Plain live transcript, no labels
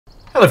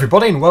Hello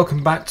everybody and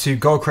welcome back to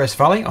Goldcrest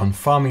Valley on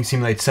Farming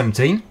Simulator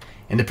 17.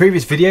 In the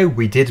previous video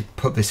we did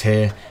put this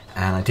here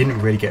and I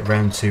didn't really get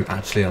around to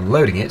actually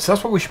unloading it, so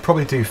that's what we should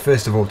probably do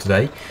first of all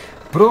today.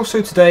 But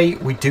also today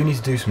we do need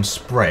to do some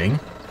spraying,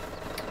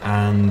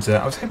 and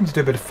I was hoping to do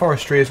a bit of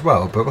forestry as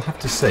well, but we'll have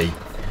to see.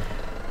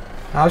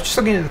 I was just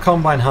looking at the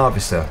Combine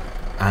Harvester,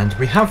 and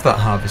we have that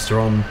harvester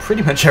on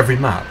pretty much every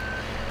map,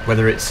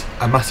 whether it's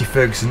a Massey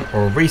Ferguson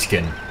or a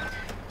reskin.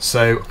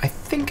 So I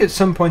think at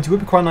some point it would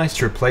be quite nice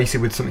to replace it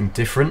with something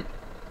different.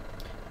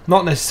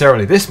 Not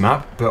necessarily this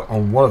map, but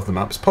on one of the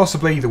maps,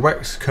 possibly the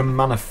Wexcombe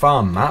Manor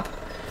Farm map,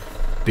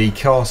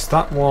 because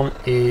that one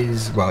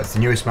is, well, it's the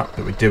newest map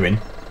that we're doing,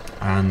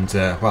 and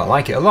well, I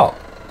like it a lot.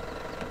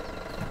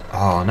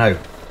 Oh no,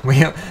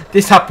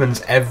 this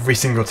happens every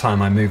single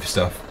time I move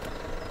stuff.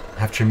 I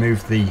have to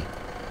remove the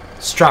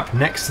strap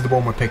next to the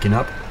one we're picking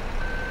up,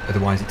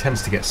 otherwise it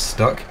tends to get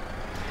stuck.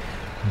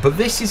 But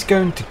this is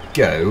going to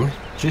go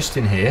just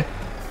in here.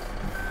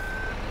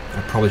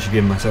 I probably should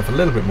give myself a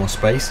little bit more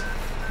space.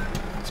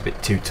 It's a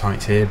bit too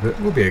tight here, but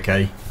we'll be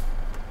okay.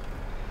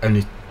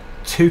 Only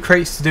 2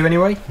 crates to do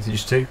anyway. Is it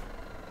just 2?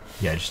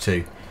 Yeah, just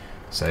 2.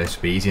 So this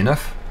will be easy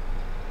enough.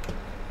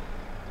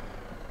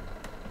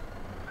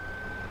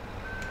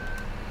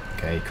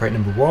 Okay, crate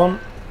number 1.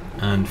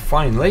 And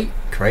finally,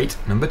 crate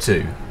number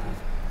 2.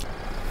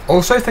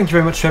 Also, thank you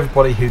very much to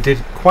everybody who did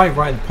quite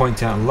rightly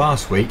point out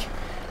last week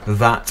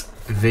that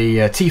the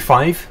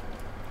T5,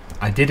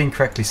 I did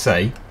incorrectly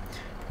say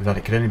that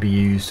it could only be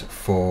used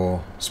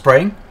for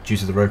spraying due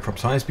to the row crop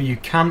size, but you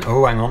can,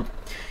 oh hang on,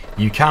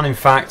 you can in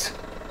fact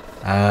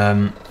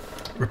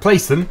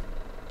replace them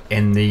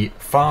in the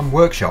farm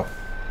workshop.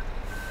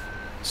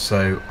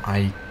 So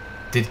I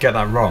did get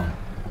that wrong.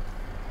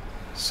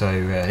 So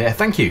yeah,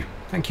 thank you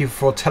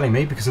for telling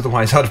me, because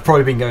otherwise I'd have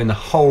probably been going the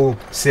whole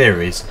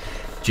series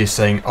just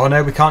saying, oh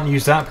no, we can't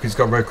use that because it's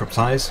got row crop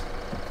size,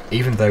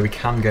 even though we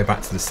can go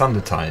back to the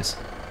standard tyres.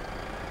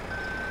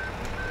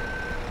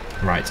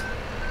 Right,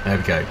 there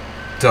we go,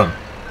 done.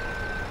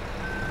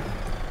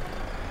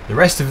 The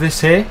rest of this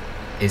here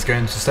is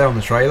going to stay on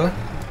the trailer.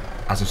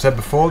 As I've said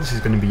before, this is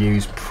going to be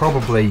used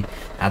probably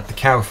at the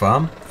cow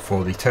farm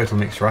for the total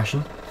mixed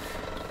ration.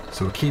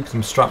 So we'll keep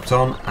them strapped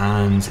on,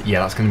 and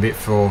yeah, that's going to be it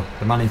for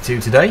the Manitou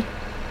today.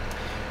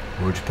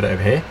 We'll just put it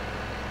over here.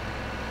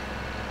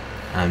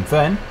 And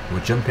then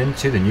we'll jump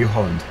into the New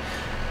Holland.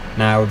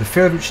 Now, the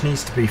field which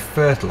needs to be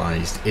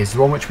fertilised is the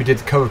one which we did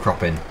the cover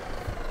crop in.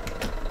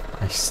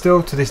 I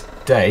still, to this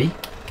day,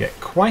 get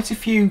quite a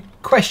few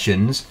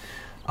questions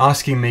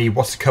asking me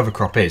what a cover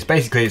crop is.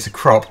 Basically, it's a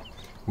crop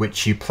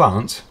which you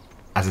plant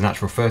as a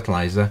natural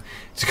fertiliser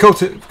to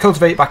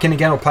cultivate back in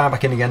again or plough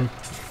back in again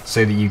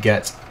so that you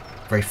get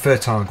very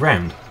fertile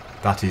ground.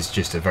 That is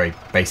just a very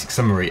basic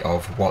summary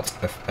of what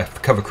a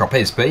cover crop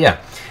is. But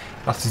yeah,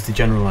 that is the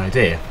general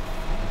idea.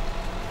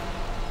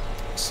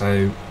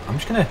 So I'm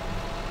just going to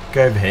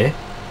go over here,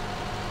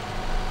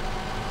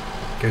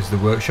 go to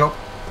the workshop,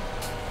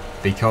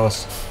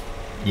 because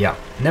yeah,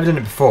 never done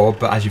it before,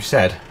 but as you've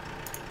said,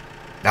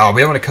 oh, we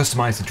don't want to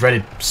customise the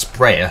dreaded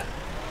sprayer.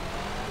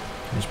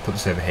 Let's put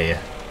this over here.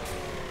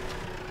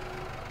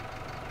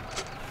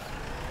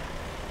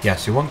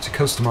 Yes, we want to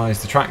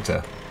customise the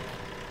tractor,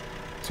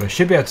 so I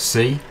should be able to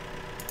see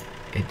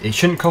it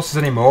shouldn't cost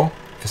us any more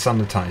for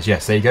standard tyres.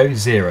 Yes, there you go,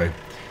 0.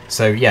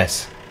 So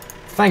yes,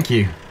 thank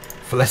you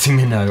for letting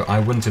me know. I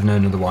wouldn't have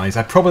known otherwise.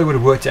 I probably would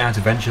have worked it out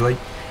eventually,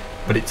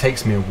 but it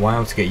takes me a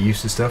while to get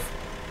used to stuff.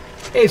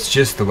 It's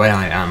just the way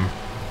I am.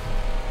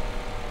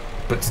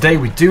 But today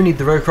we do need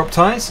the row crop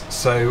tyres,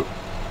 so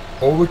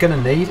all we're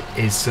going to need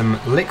is some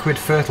liquid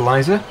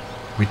fertiliser.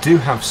 We do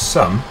have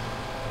some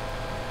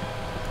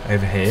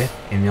over here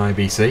in the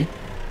IBC.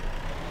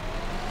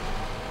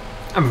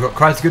 And we've got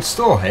quite a good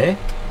store here.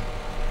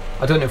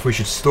 I don't know if we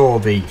should store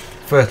the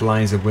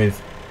fertiliser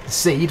with the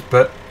seed,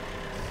 but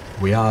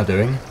we are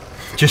doing,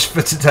 just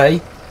for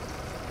today.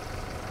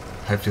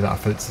 Hopefully that'll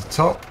fill it to the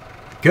top.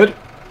 Good.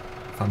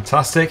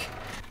 Fantastic.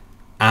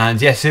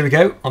 And yes, here we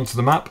go, onto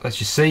the map. Let's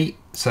just see.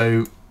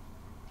 So,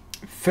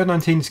 field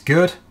 19 is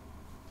good.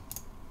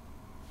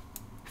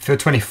 Field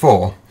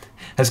 24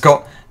 has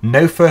got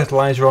no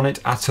fertiliser on it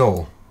at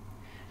all.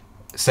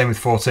 Same with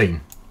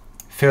 14.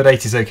 Field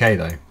 8 is okay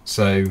though.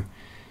 So,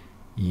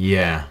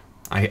 yeah.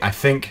 I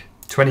think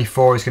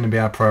 24 is going to be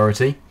our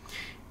priority.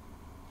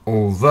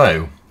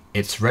 Although,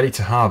 it's ready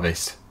to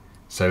harvest.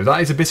 So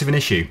that is a bit of an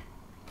issue.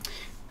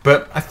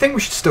 But I think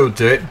we should still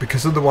do it,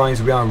 because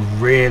otherwise we are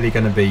really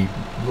going to be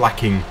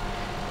lacking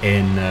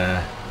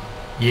in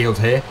yield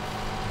here.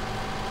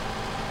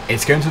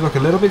 It's going to look a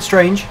little bit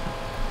strange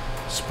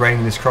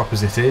spraying this crop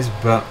as it is,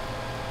 but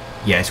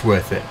yeah, it's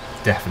worth it,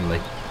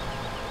 definitely.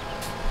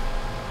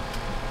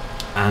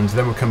 And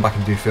then we'll come back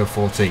and do field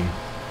 14,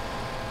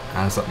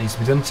 as that needs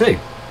to be done too.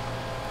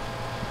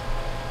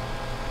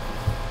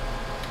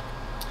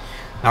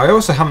 Now, I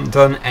also haven't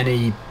done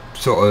any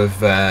sort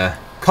of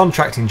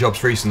contracting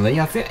jobs recently.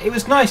 I think it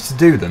was nice to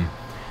do them.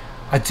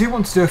 I do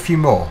want to do a few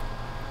more,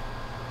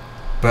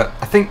 but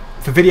I think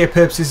for video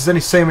purposes there's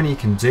only so many you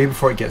can do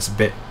before it gets a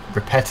bit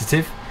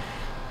repetitive.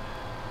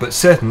 but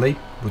certainly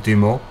we'll do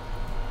more,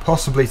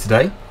 possibly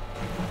today.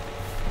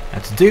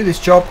 And to do this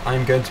job,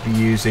 I'm going to be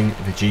using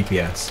the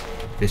GPS.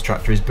 This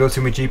tractor is built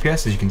in with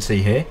GPS, as you can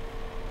see here,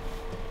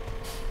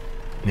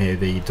 near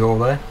the door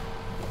there,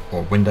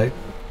 or window.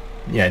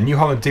 Yeah, New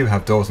Holland do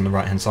have doors on the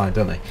right hand side,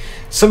 don't they?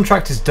 Some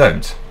tractors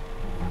don't.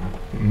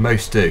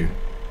 Most do.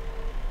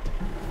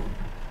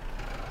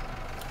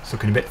 It's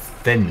looking a bit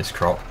thin, this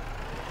crop.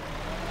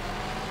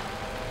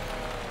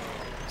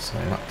 So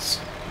that's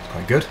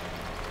quite good.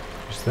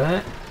 Just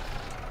there.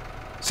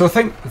 So I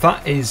think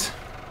that is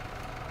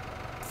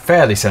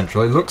fairly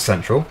central. It looks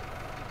central.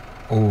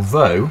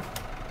 Although,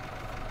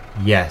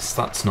 yes,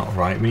 that's not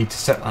right. We need to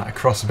set that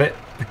across a bit,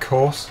 the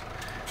course.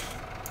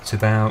 It's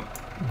about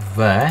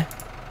there.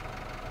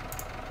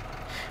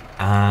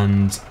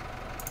 And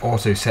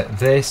auto set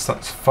this,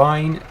 that's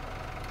fine.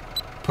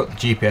 Put the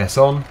GPS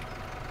on.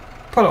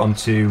 Put it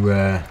onto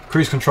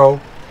cruise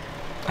control.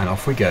 And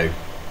off we go.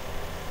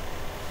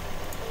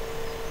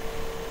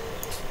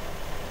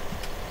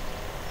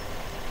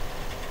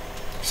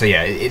 So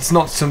yeah, it's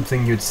not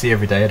something you'd see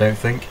every day, I don't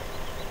think.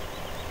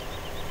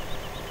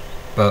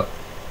 But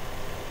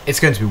it's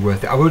going to be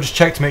worth it. I will just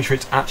check to make sure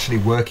it's actually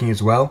working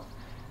as well.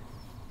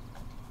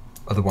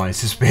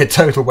 Otherwise this would be a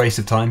total waste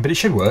of time, but it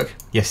should work.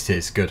 Yes it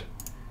is, good.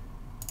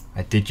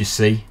 I did just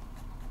see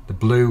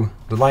the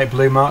light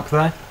blue mark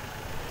there.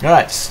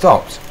 Alright,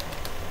 stopped.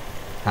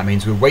 That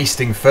means we're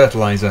wasting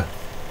fertiliser.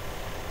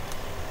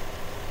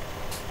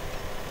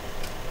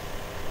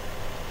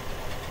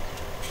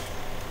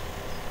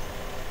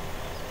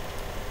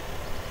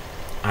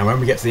 And when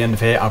we get to the end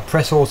of here, I'll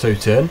press auto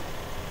turn.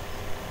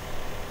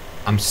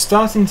 I'm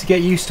starting to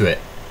get used to it.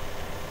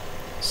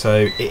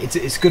 So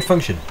it's a good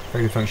function,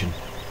 very good function.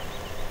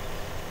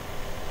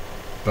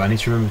 But I need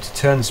to remember to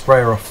turn the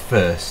sprayer off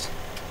first.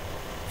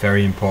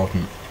 Very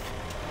important.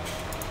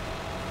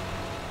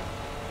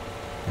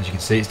 As you can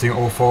see, it's doing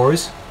all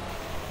fours.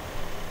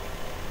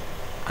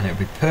 And it'll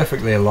be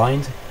perfectly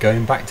aligned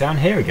going back down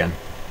here again.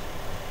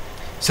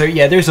 So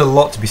yeah, there's a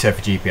lot to be said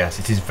for GPS.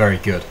 It is very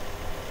good.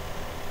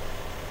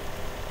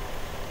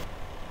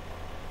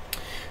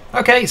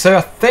 Okay, so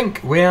I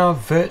think we are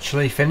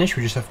virtually finished.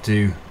 We just have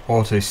to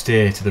auto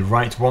steer to the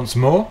right once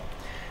more,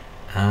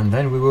 and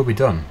then we will be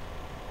done.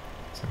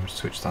 So we'll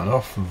switch that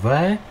off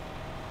there.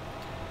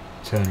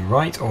 Turn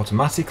right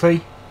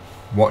automatically.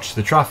 Watch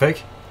the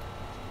traffic.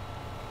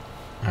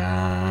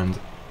 And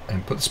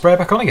put the sprayer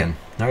back on again.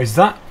 Now is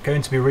that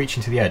going to be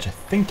reaching to the edge? I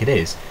think it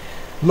is.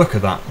 Look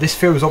at that. This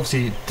field was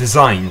obviously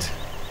designed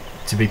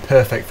to be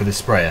perfect for the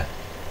sprayer.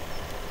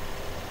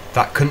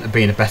 That couldn't have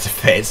been a better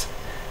fit.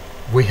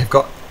 We have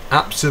got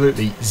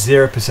absolutely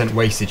 0%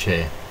 wastage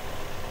here.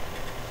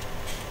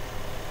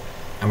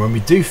 And when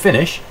we do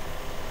finish,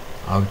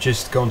 I'll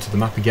just go onto the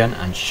map again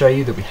and show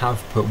you that we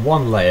have put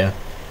one layer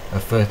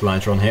of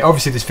fertiliser on here.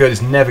 Obviously this field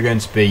is never going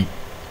to be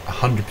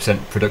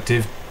 100%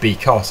 productive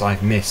because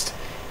I've missed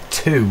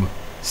 2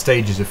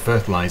 stages of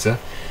fertiliser,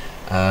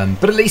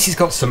 but at least it's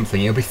got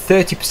something. It'll be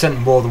 30%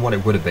 more than what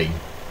it would have been.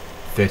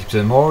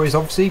 30% more is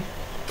obviously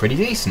pretty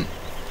decent,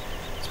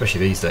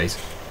 especially these days.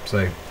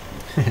 So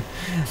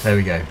there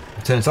we go.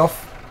 We'll turn it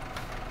off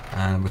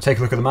and we'll take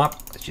a look at the map.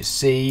 Let's just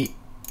see.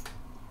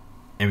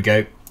 Here we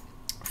go.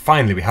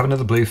 Finally we have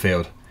another blue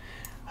field.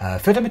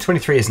 Field number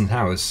 23 isn't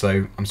ours,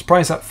 so I'm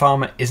surprised that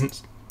farmer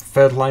isn't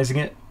fertilising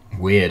it.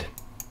 Weird.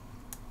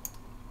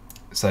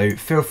 So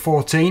field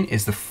 14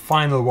 is the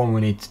final one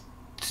we need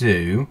to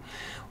do,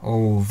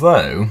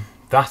 although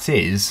that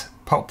is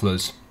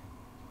poplars.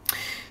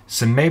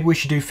 So maybe we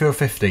should do field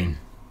 15.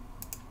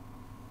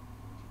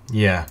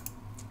 Yeah.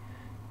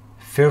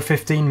 Field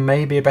 15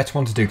 may be a better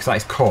one to do because that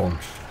is corn.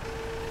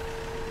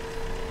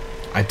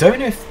 I don't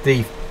know if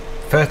the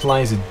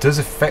fertiliser does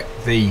affect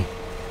the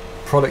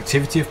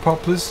productivity of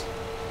poplars.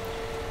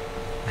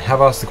 I have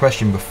asked the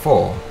question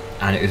before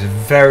and it was a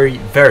very,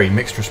 very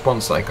mixed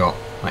response that I got.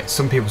 Like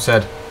some people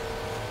said,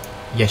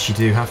 yes you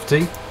do have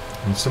to,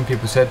 and some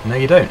people said, no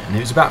you don't, and it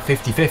was about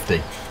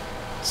 50-50.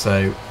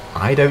 So,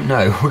 I don't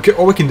know.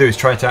 All we can do is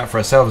try it out for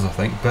ourselves, I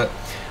think, but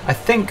I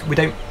think we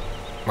don't,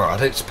 well I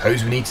don't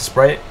suppose we need to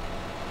spray it.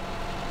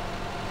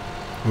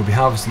 We'll be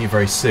harvesting it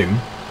very soon.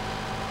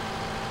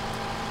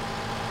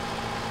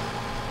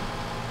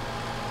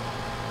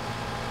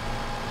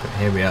 But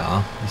here we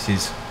are. This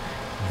is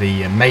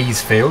the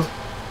maize field.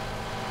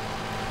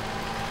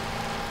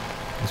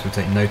 This will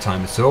take no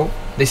time at all.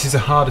 This is a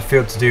harder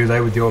field to do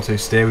though with the auto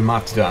steer. We might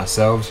have to do it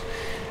ourselves.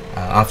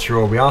 After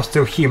all, we are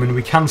still human.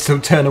 We can still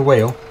turn a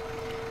wheel.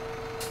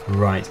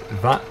 Right,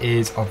 that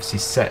is obviously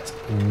set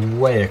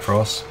way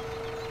across.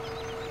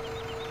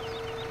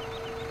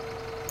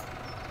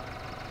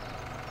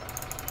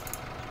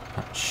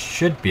 That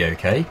should be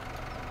okay.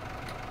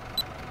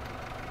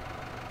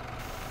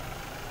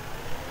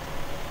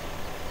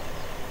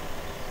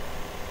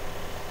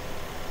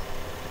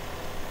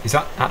 Is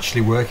that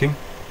actually working?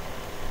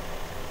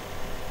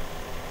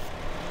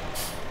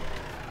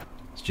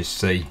 Let's just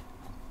see.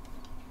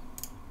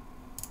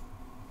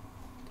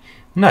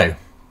 No.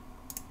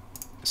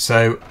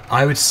 So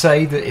I would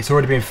say that it's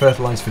already been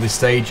fertilised for this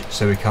stage,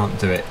 so we can't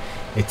do it.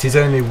 It is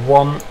only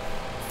one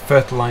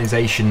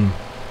fertilisation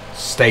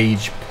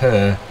stage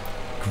per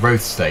growth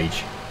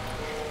stage,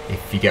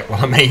 if you get what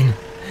I mean.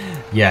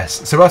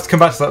 Yes, so we'll have to come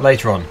back to that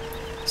later on.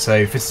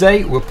 So for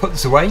today, we'll put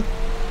this away.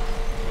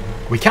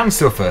 We can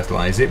still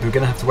fertilise it, but we're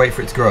going to have to wait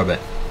for it to grow a bit.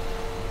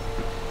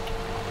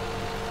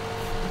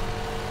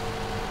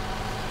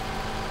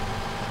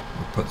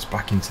 We'll put this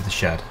back into the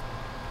shed.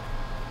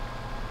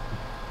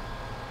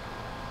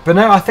 But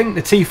no, I think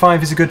the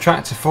T5 is a good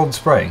tractor for the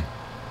spraying.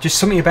 Just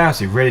something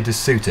about it really does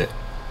suit it.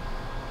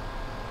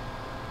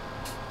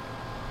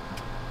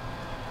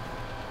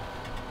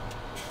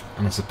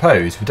 And I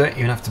suppose we don't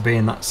even have to be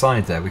in that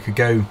side there. We could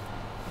go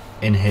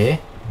in here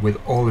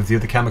with all of the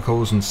other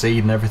chemicals and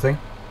seed and everything.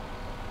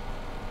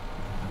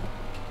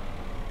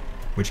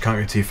 Which can't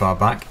go too far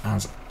back,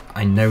 as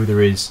I know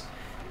there is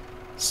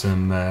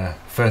some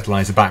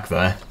fertiliser back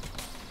there.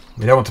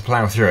 We don't want to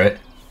plough through it.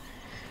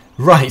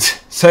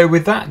 Right, so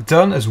with that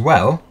done as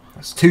well,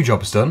 that's 2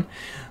 jobs done,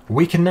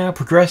 we can now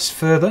progress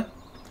further.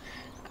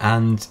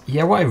 And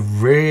yeah, what I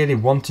really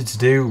wanted to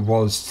do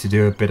was to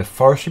do a bit of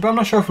forestry, but I'm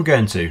not sure if we're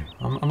going to.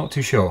 I'm not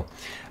too sure.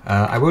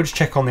 I will just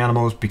check on the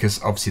animals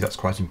because obviously that's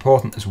quite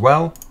important as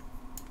well.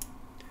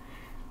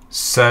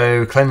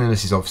 So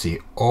cleanliness is obviously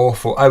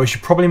awful. Oh, we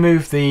should probably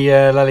move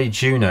the Lely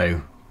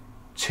Juno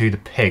to the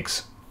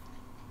pigs.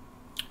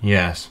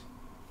 Yes.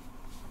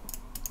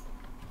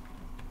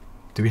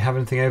 Do we have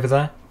anything over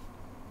there?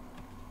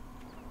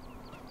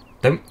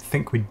 Don't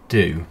think we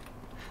do.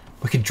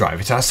 We could drive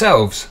it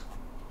ourselves.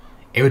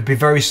 It would be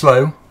very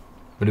slow,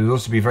 but it would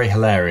also be very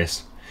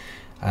hilarious.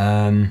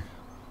 No,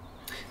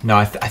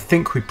 I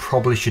think we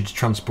probably should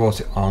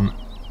transport it on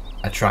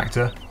a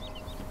tractor.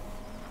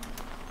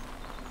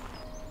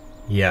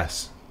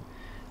 Yes.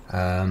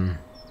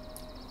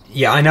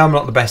 Yeah, I know I'm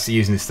not the best at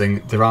using this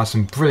thing. There are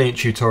some brilliant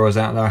tutorials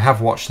out there. I have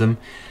watched them,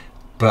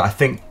 but I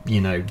think, you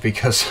know,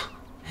 because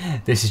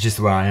this is just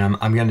the way I am,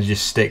 I'm going to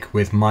just stick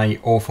with my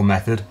awful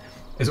method.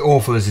 As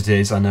awful as it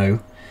is, I know.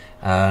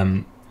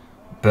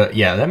 But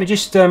yeah, let me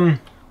just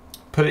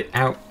put it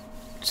out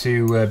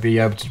to be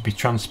able to be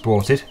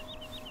transported,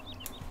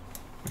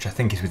 which I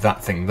think is with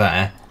that thing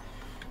there.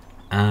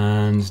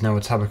 And now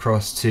we'll tab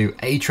across to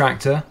a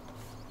tractor.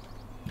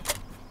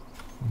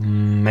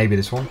 Maybe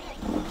this one.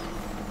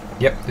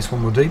 Yep, this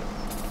one will do.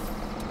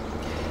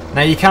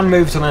 Now you can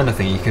move it on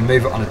anything. You can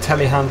move it on a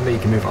telehandler, you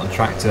can move it on a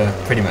tractor,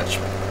 pretty much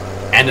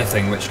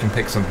anything which can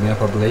pick something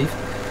up, I believe.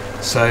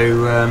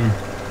 So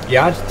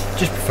yeah, I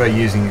just prefer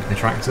using the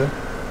tractor.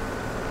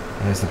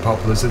 There's the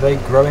poplars. Are they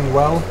growing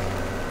well?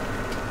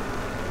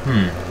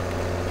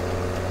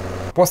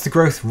 What's the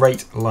growth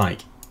rate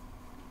like?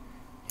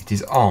 It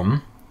is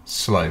on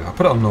slow. I'll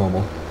put it on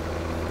normal.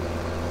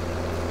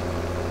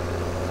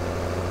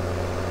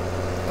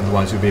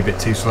 Otherwise it would be a bit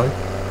too slow.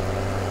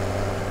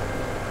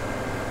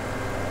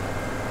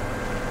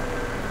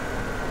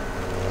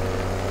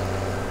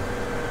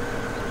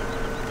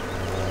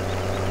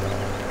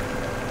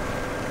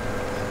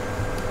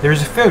 There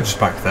is a field just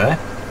back there.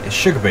 It's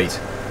sugar beet.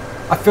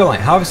 I feel like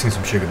harvesting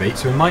some sugar beet,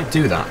 so we might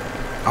do that.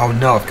 Oh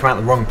no, I've come out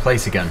the wrong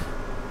place again.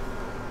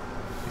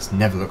 This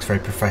never looks very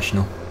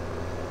professional.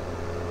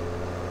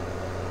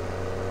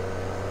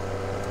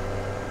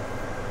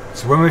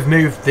 So when we've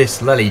moved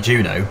this Lely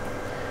Juno,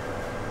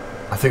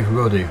 I think we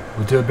will do.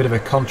 We'll do a bit of a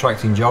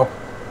contracting job.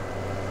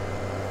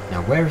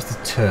 Now where is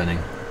the turning?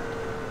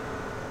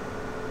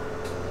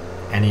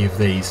 Any of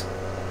these?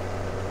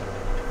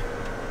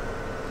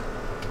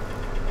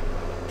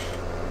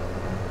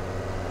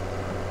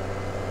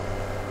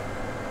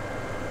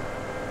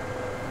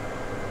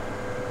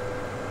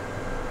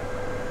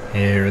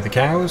 Here are the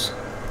cows.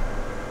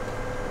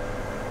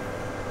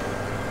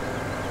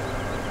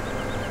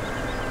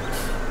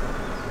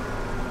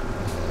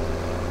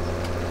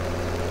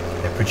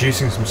 They're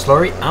producing some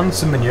slurry and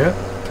some manure.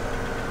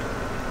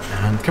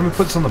 And can we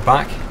put this on the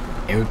back?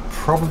 It would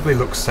probably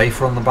look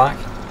safer on the back.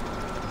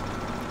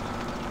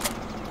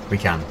 We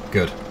can,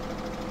 good.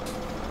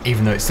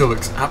 Even though it still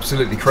looks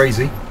absolutely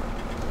crazy.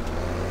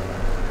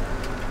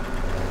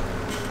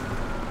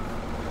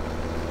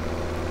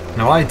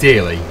 Now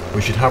ideally,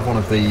 we should have one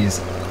of these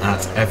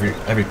at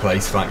every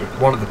place, like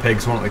one at the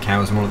pigs, one at the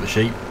cows and one at the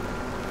sheep.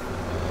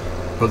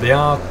 But they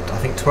are, I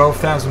think,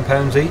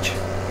 £12,000 each.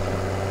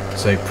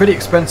 So pretty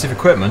expensive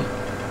equipment,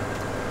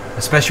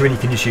 especially when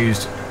you can just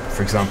use,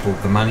 for example,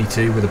 the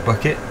Manitou with a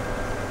bucket.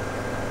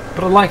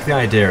 But I like the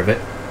idea of it.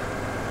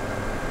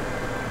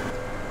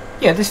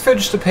 Yeah, this field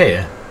just up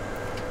here,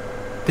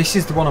 this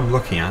is the one I'm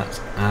looking at,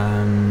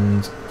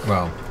 and,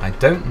 well, I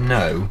don't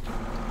know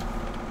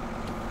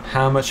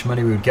how much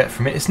money we would get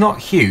from it. It's not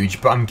huge,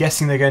 but I'm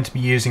guessing they're going to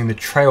be using the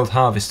trailed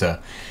harvester.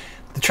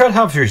 The trailed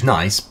harvester is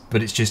nice,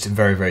 but it's just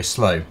very, very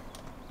slow.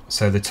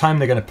 So the time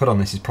they're going to put on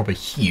this is probably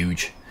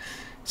huge.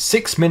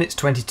 6 minutes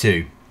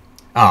 22.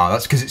 Ah,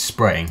 that's because it's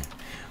spraying.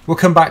 We'll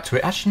come back to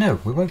it. Actually, no,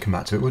 we won't come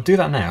back to it. We'll do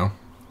that now.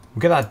 We'll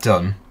get that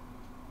done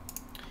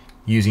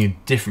using a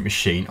different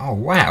machine. Oh,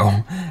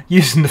 wow.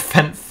 Using the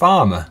Fendt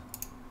Farmer.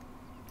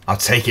 I'll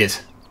take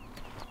it.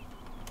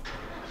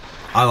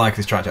 I like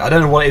this tractor. I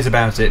don't know what it is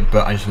about it,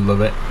 but I just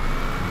love it.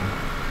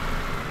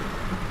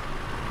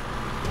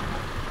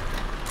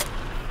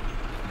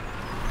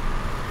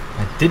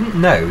 I didn't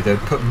know they'd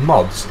put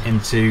mods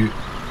into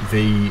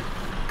the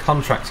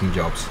contracting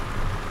jobs.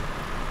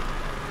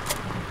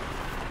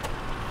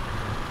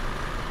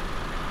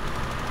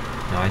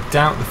 Now I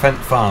doubt the Fent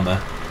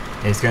farmer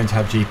is going to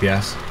have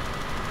GPS,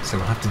 so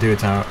we'll have to do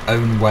it our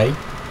own way.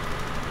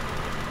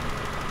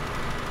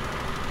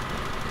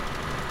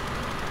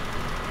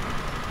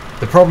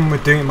 The problem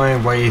with doing it my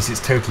own way is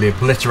it's totally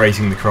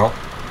obliterating the crop.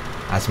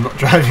 As I'm not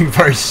driving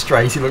very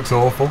straight, it looks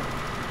awful.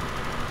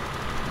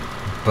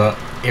 But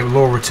it will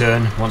all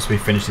return once we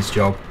finish this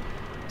job.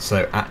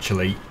 So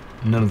actually,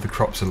 none of the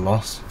crops are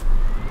lost.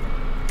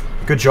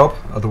 Good job,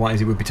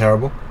 otherwise it would be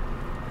terrible.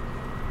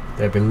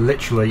 There'd be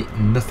literally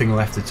nothing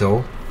left at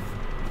all.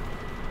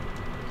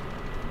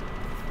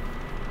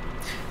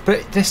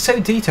 But they're so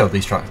detailed,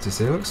 these tractors,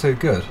 they look so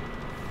good.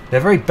 They're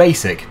very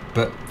basic,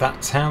 but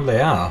that's how they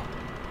are.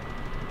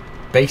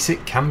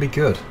 Basic can be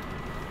good.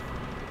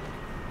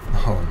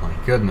 Oh my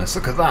goodness,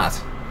 look at that.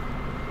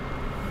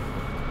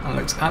 That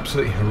looks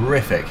absolutely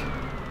horrific.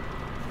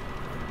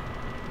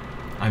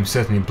 I'm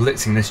certainly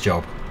blitzing this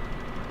job.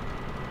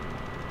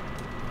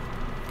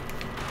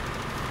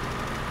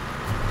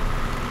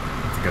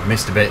 I think I've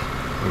missed a bit.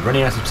 We're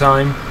running out of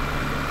time.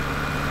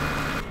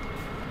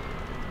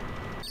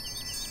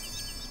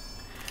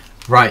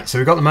 Right, so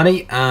we've got the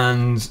money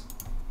and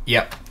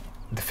yep,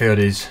 the field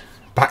is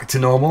back to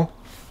normal.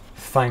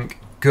 Thank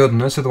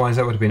goodness, otherwise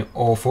that would have been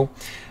awful.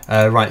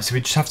 Right, so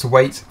we just have to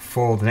wait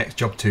for the next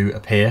job to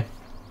appear.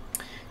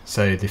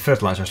 So the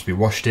fertiliser has to be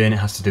washed in, it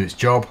has to do its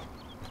job.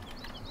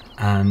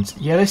 And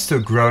yeah, they're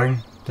still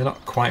growing, they're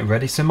not quite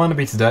ready, so it might not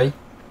be today.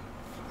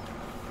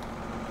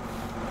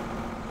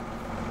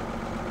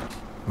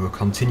 We'll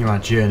continue our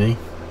journey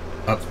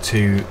up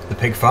to the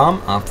pig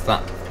farm after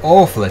that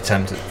awful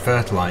attempt at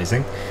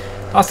fertilising.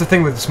 That's the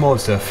thing with the smaller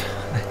stuff.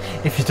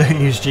 If you don't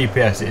use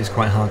GPS, it is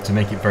quite hard to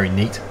make it very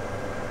neat.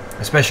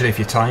 Especially if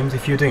you're timed.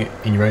 If you're doing it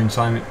in your own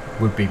time, it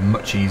would be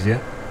much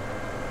easier.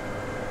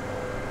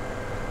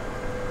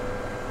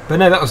 But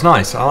no, that was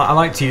nice. I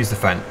like to use the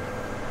Fent.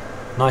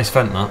 Nice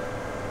Fent, that.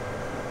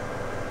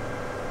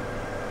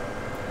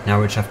 Now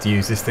we just have to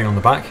use this thing on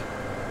the back.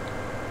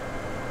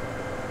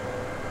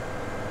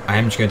 I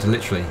am just going to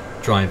literally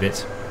drive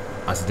it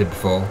as I did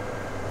before.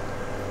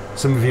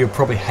 Some of you will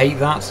probably hate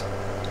that,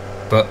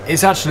 but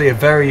it's actually a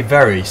very,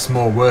 very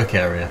small work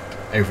area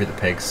over at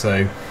the pigs,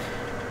 so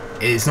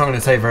it's not going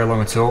to take very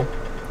long at all.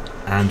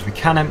 And we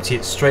can empty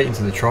it straight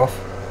into the trough.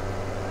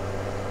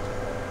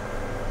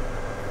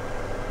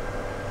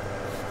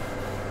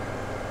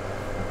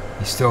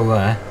 He's still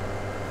there,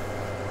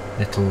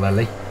 little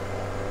Lily.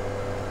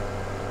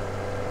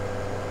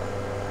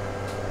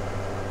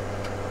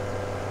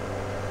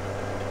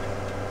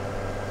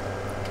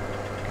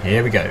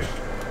 Here we go.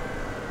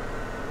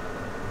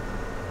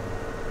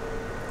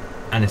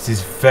 And it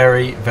is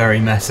very, very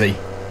messy.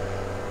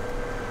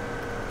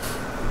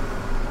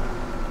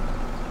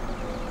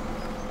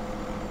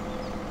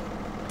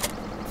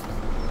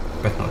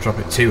 Better not drop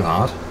it too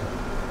hard.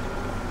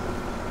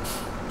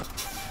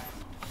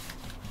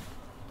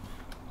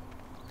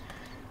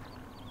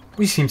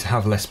 We seem to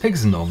have less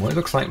pigs than normal. It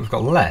looks like we've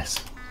got less.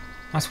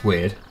 That's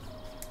weird.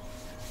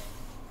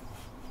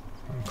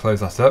 Close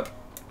that up.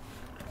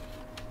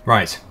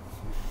 Right.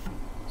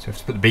 So we have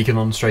to put the beacon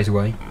on straight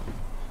away.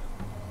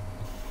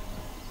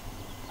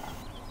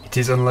 It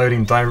is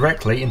unloading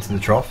directly into the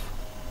trough.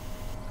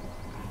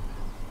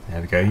 There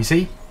we go, you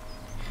see?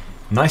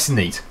 Nice and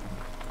neat.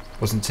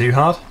 Wasn't too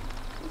hard.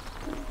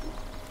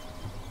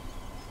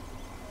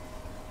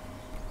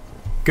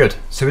 Good.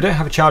 So we don't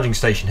have a charging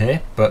station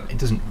here, but it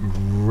doesn't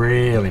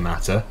really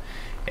matter.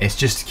 It's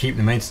just to keep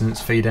the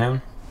maintenance fee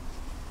down.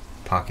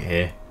 Park it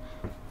here.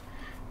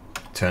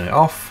 Turn it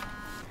off.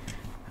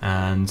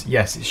 And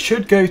yes, it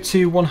should go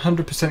to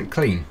 100%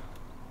 clean.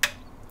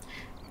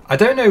 I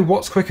don't know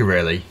what's quicker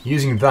really,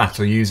 using that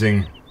or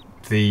using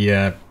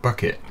the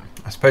bucket.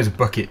 I suppose a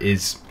bucket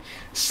is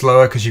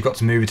slower because you've got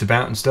to move it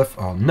about and stuff.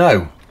 Oh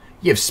no,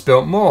 you've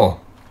spilt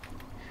more.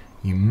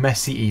 You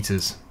messy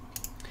eaters.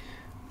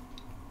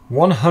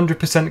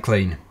 100%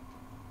 clean.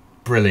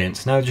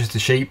 Brilliant. Now just the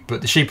sheep,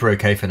 but the sheep are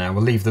okay for now.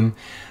 We'll leave them.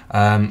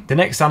 The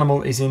next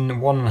animal is in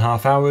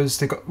 1.5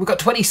 hours. We've got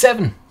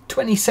 27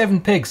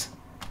 pigs.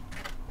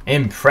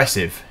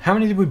 Impressive. How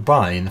many did we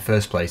buy in the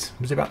first place?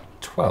 Was it about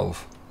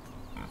 12?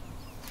 I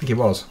think it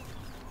was.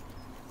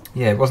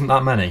 Yeah, it wasn't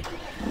that many.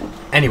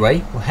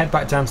 Anyway, we'll head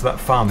back down to that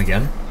farm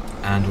again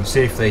and we'll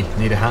see if they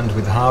need a hand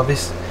with the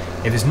harvest.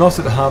 If it's not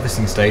at the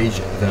harvesting stage,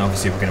 then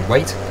obviously we're going to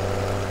wait.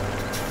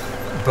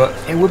 But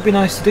it would be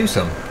nice to do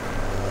some.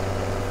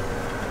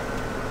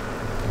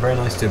 Very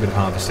nice to do a bit of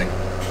harvesting.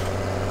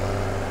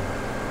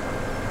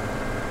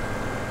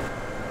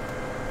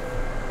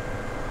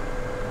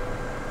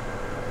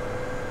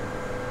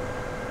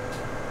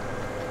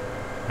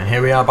 And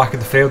here we are back at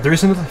the field. There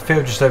is another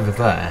field just over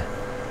there,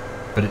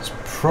 but it's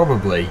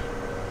probably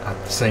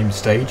at the same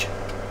stage.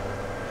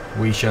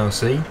 We shall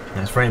see.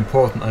 Now, it's very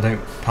important I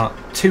don't park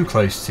too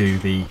close to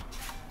the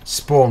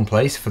spawn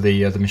place for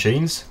the other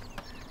machines.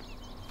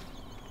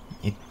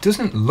 It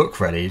doesn't look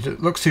ready.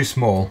 It looks too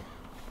small.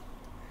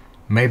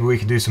 Maybe we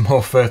can do some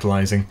more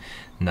fertilising.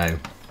 No.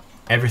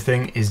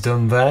 Everything is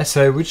done there,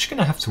 so we're just going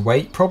to have to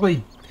wait.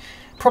 Probably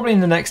in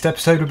the next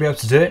episode we'll be able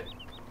to do it,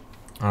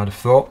 I'd have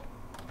thought.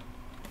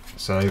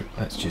 So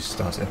let's just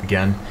start it up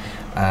again.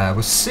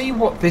 We'll see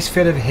what this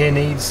field over here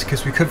needs,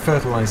 because we could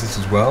fertilise this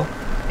as well.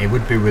 It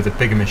would be with a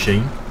bigger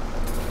machine.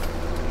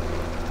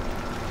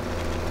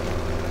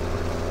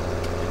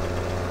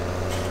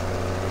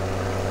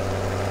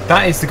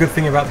 That is the good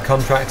thing about the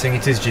contracting.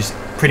 It is just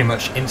pretty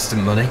much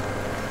instant money.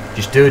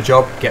 Just do a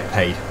job, get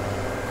paid.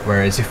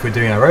 Whereas if we're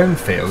doing our own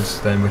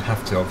fields, then we'd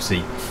have to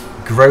obviously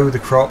grow the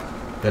crop,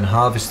 then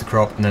harvest the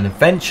crop, and then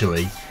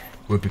eventually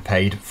we'd be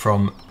paid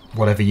from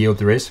whatever yield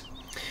there is.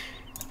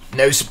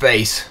 No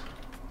space.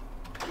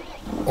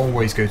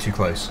 Always go too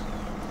close.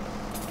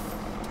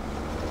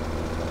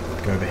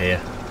 Go over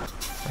here.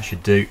 That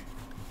should do.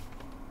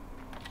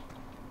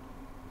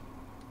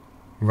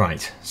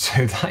 Right,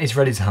 so that is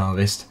ready to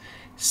harvest.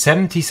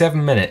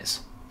 77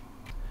 minutes.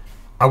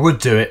 I would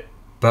do it,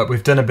 but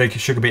we've done a big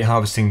sugar beet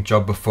harvesting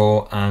job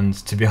before, and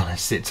to be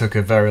honest, it took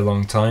a very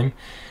long time.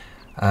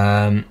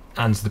 And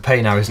the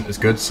pay now isn't as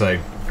good, so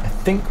I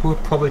think we'll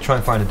probably try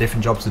and find a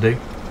different job to do.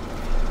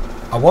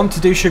 I want to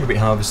do sugar beet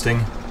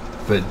harvesting,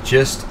 but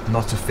just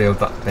not a field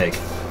that big.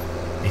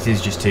 It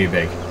is just too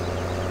big.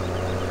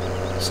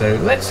 So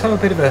let's have a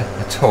bit of a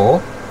tour,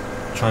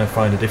 try and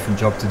find a different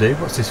job to do.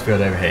 What's this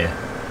field over here?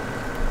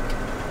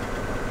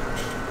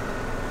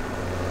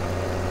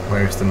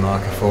 Where is the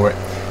marker for it?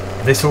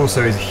 This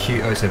also is a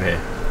huge... oh, it's over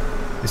here.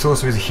 This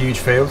also is a huge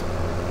field.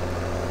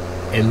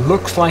 It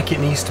looks like it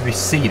needs to be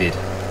seeded.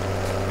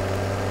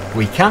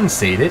 We can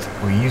seed it,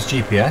 or use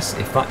GPS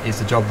if that is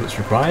the job that's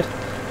required.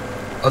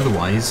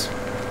 Otherwise,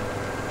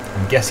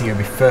 I'm guessing it'll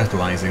be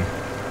fertilising.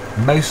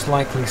 Most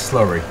likely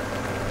slurry.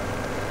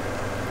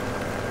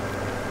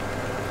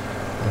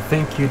 I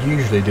think you'd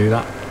usually do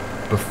that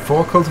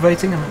before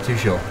cultivating, I'm not too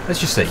sure. Let's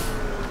just see.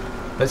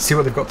 Let's see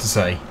what they've got to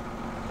say.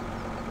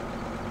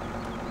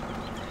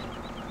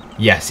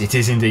 Yes, it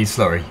is indeed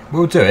slurry.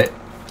 We'll do it,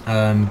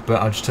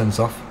 but I'll just turn this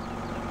off.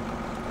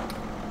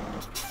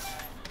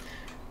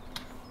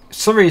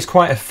 Slurry is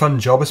quite a fun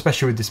job,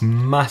 especially with this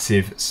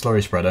massive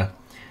slurry spreader.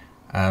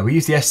 We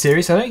use the S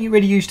series. I don't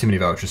really use too many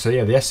vouchers, so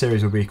yeah, the S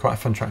series will be quite a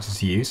fun tractor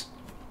to use.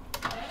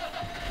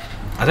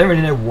 I don't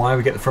really know why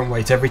we get the front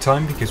weight every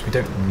time, because we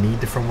don't need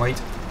the front weight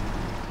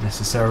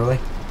necessarily.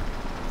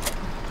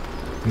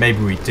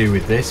 Maybe we do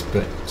with this,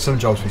 but some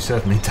jobs we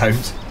certainly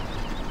don't.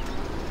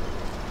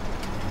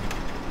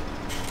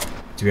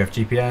 Do we have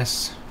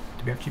GPS?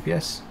 Do we have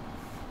GPS?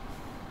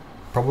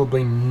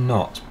 Probably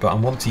not, but I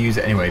want to use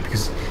it anyway,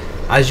 because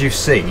as you've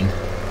seen,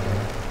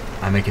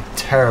 I make a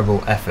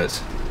terrible effort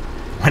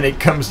when it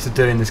comes to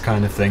doing this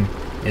kind of thing.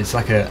 It's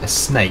like a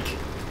snake.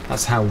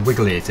 That's how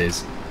wiggly it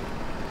is.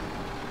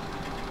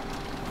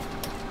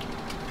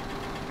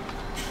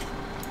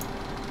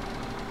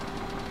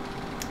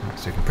 Right,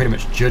 so we can pretty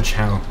much judge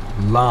how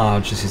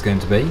large this is going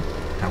to be,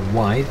 how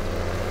wide.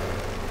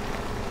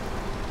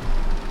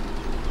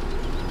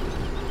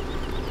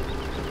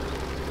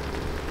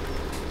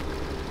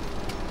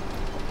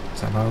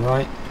 Is that about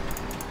right?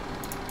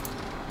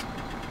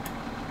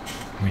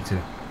 We need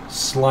to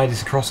slide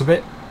this across a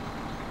bit.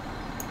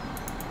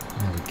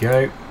 There we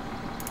go.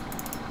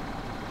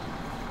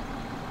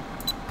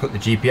 Put the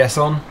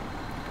GPS on.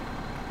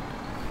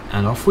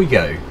 And off we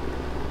go.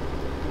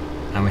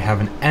 And we have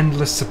an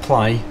endless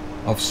supply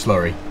of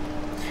slurry.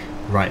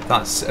 Right,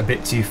 that's a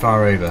bit too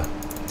far over,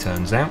 it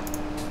turns out.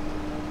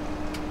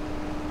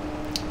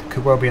 There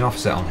could well be an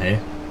offset on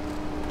here.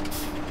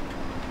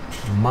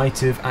 Might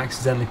have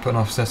accidentally put an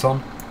offset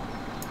on.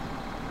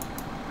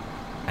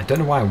 I don't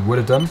know why I would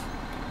have done,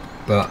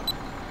 but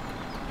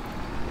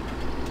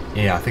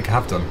yeah, I think I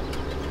have done.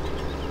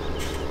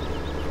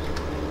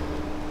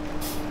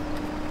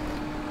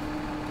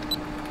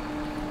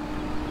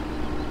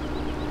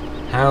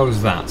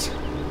 How's that?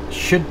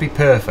 Should be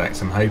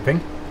perfect, I'm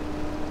hoping.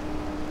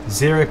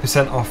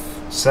 0%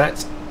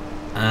 offset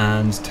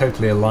and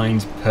totally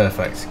aligned.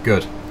 Perfect.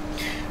 Good.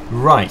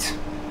 Right.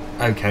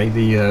 Okay,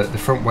 the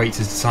front weight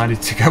has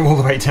decided to go all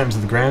the way down to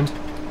the ground.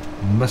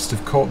 Must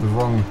have caught the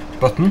wrong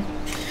button.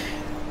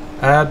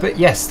 But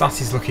yes,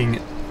 that is looking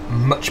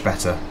much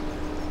better.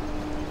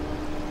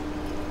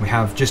 We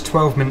have just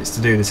 12 minutes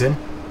to do this in.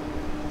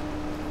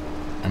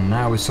 And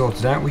now we're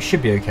sorted out, we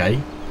should be okay.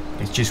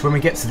 It's just when we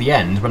get to the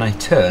end, when I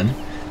turn,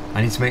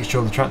 I need to make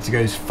sure the tractor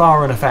goes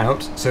far enough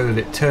out so that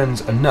it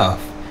turns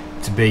enough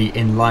to be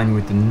in line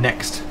with the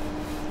next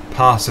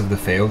part of the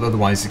field.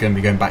 Otherwise it's going to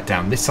be going back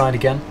down this side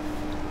again,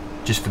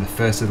 just for the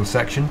first little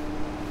section.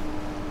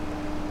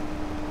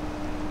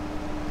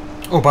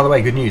 Oh, by the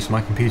way, good news,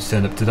 my computer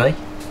turned up today,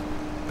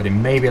 but it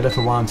may be a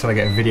little while until I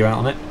get a video out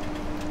on it.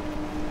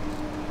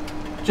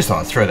 Just thought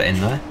I'd throw that in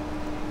there.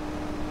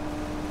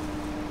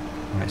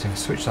 Right, so if I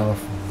switch that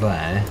off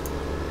there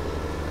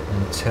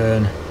and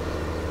turn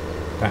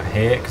about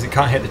here, because it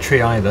can't hit the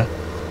tree either.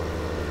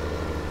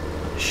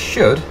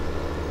 Should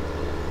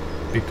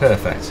be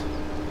perfect.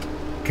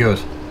 Good.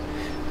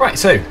 Right,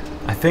 so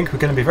I think we're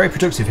going to be very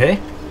productive here.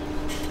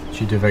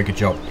 Should do a very good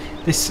job.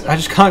 This, I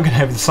just can't get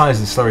over the size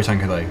of the slurry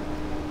tanker though.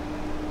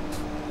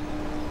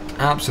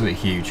 Absolutely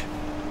huge.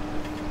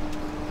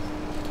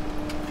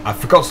 I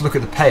forgot to look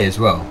at the pay as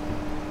well.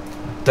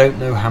 Don't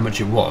know how much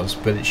it was,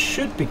 but it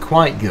should be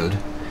quite good,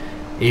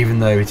 even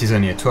though it is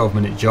only a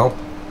 12-minute job.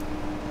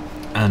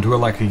 And we'll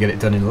likely get it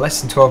done in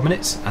less than 12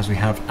 minutes, as we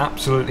have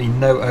absolutely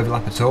no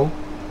overlap at all.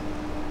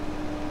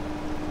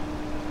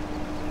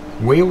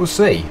 We will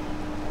see.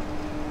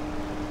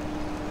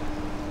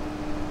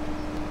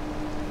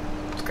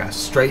 Look how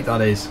straight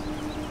that is.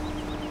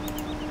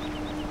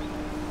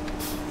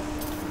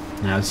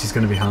 Now this is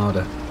going to be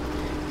harder.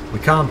 We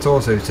can't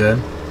auto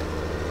turn.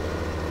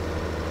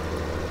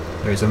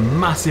 There is a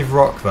massive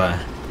rock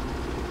there.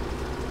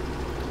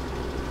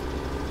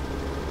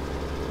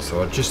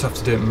 So I just have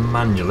to do it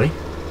manually.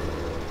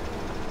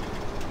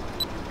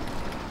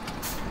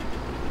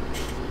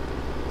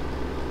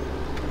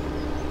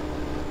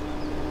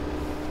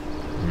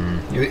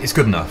 It's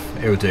good enough,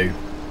 it will do.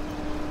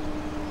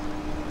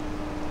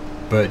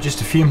 But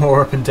just a few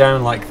more up and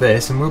down like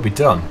this and we'll be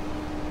done.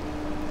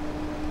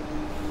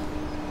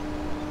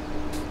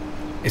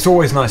 It's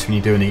always nice when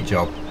you do a neat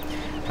job.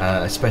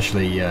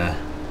 Especially, I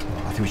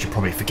think we should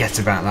probably forget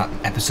about that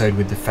episode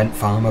with the Fent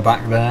farmer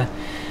back there.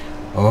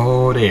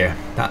 Oh dear,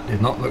 that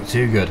did not look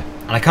too good.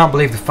 And I can't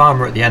believe the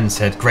farmer at the end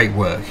said, "Great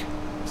work."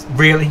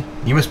 Really?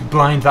 You must be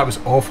blind, that was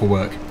awful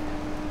work.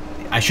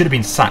 I should have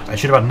been sacked, I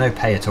should have had no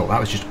pay at all, that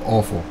was just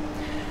awful.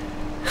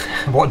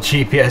 What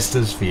GPS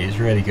does for you is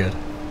really good.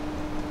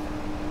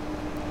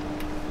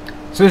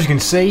 So as you can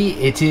see,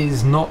 it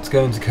is not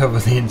going to cover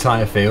the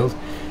entire field.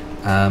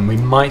 We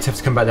might have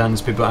to come back down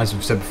this bit, but as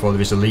we've said before,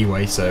 there is a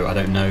leeway, so I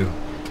don't know.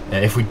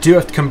 If we do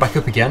have to come back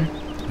up again,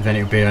 then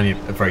it will be only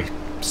a very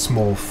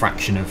small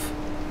fraction of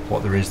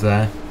what there is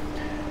there.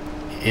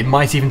 It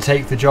might even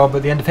take the job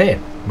at the end of here.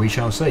 We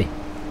shall see.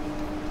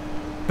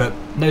 But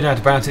no doubt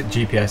about it,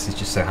 the GPS is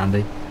just so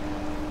handy.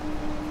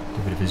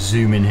 Do a bit of a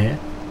zoom in here.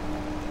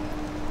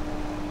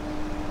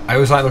 I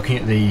always like looking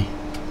at the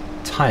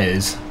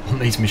tyres on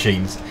these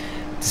machines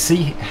to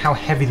see how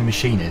heavy the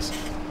machine is.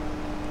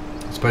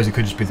 I suppose it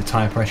could just be the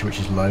tyre pressure, which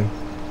is low.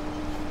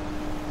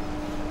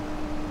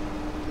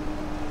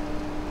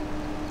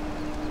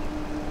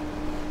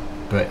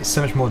 But it's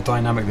so much more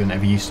dynamic than it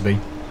ever used to be.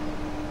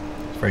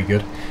 It's very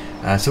good.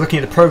 So looking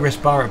at the progress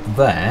bar up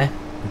there,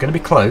 we're going to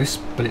be close,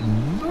 but it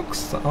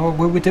looks... Oh,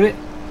 will we do it?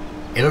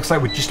 It looks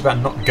like we're just about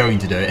not going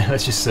to do it.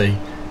 Let's just see.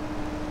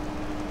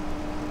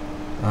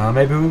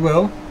 Maybe we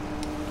will.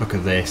 Look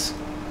at this.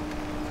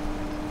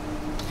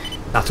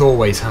 That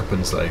always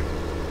happens though.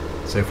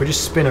 So if we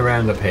just spin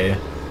around up here,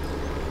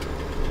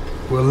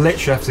 we'll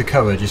literally have to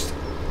cover just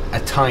a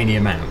tiny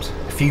amount,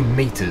 a few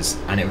meters,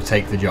 and it will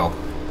take the job.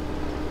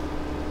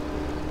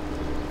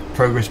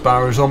 Progress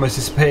bar has almost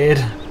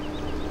disappeared.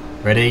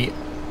 Ready?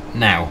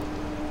 Now.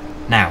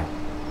 Now.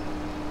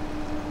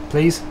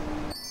 Please?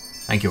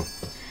 Thank you.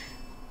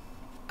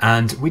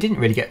 And we didn't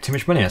really get too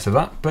much money out of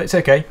that, but it's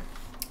okay.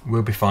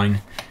 We'll be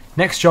fine.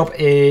 Next job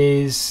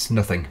is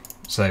nothing.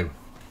 So,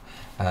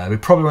 we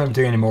probably won't be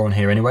doing any more on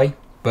here anyway,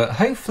 but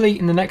hopefully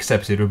in the next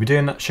episode we'll be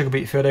doing that sugar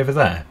beet field over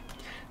there.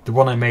 The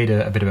one I made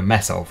a bit of a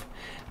mess of.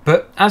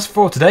 But as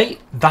for today,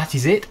 that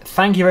is it.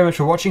 Thank you very much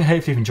for watching.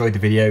 Hopefully you've enjoyed the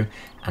video,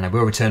 and I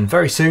will return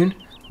very soon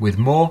with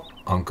more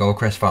on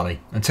Goldcrest Valley.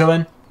 Until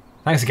then,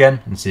 thanks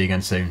again and see you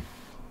again soon.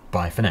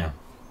 Bye for now.